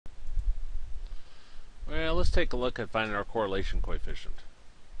Well, let's take a look at finding our correlation coefficient.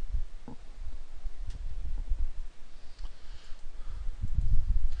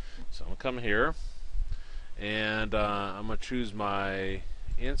 So I'm going to come here, and I'm going to choose my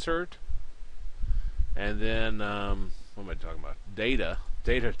insert, and then what am I talking about? Data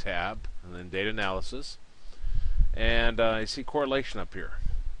tab, and then data analysis, and you see correlation up here.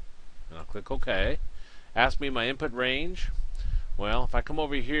 And I'll click OK. Ask me my input range. Well, if I come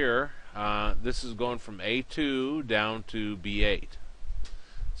over here, this is going from A2 down to B8.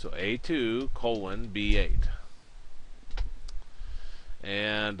 So A2 colon B8.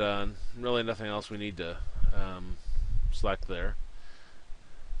 And really nothing else we need to select there.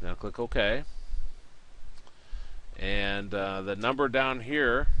 Now click OK. And the number down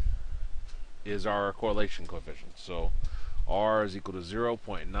here is our correlation coefficient. So R is equal to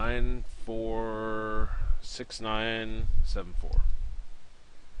 0.946974.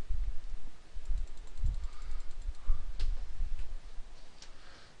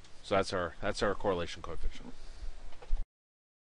 So that's our correlation coefficient.